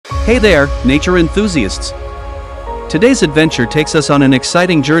Hey there, nature enthusiasts! Today's adventure takes us on an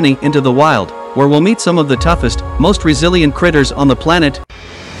exciting journey into the wild, where we'll meet some of the toughest, most resilient critters on the planet.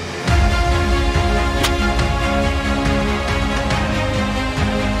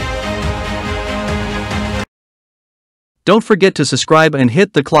 Don't forget to subscribe and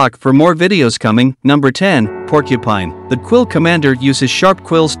hit the clock for more videos coming. Number 10, Porcupine. The Quill Commander uses sharp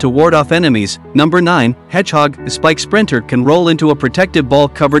quills to ward off enemies. Number 9, Hedgehog. The Spike Sprinter can roll into a protective ball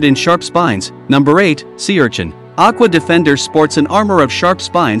covered in sharp spines. Number 8, Sea Urchin. Aqua Defender sports an armor of sharp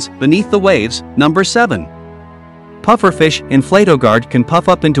spines beneath the waves. Number 7. Pufferfish. InflatoGuard can puff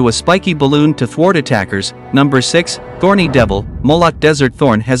up into a spiky balloon to thwart attackers. Number 6, Thorny Devil. Moloch Desert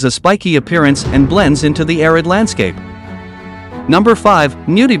Thorn has a spiky appearance and blends into the arid landscape. Number 5,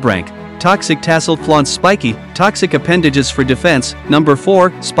 Nudibranch. Toxic Tassel flaunts spiky, toxic appendages for defense. Number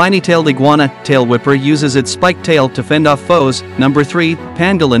 4, Spiny-tailed Iguana. Tail Whipper uses its spiked tail to fend off foes. Number 3,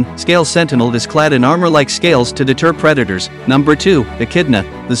 Pangolin. Scale Sentinel is clad in armor-like scales to deter predators. Number 2, Echidna.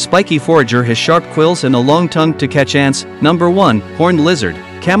 The Spiky Forager has sharp quills and a long tongue to catch ants. Number 1, Horned Lizard.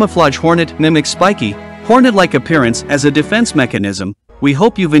 Camouflage Hornet mimics spiky, hornet-like appearance as a defense mechanism. We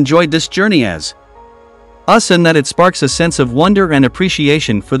hope you've enjoyed this journey as us and that it sparks a sense of wonder and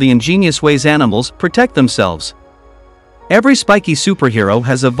appreciation for the ingenious ways animals protect themselves. Every spiky superhero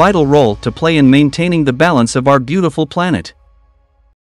has a vital role to play in maintaining the balance of our beautiful planet.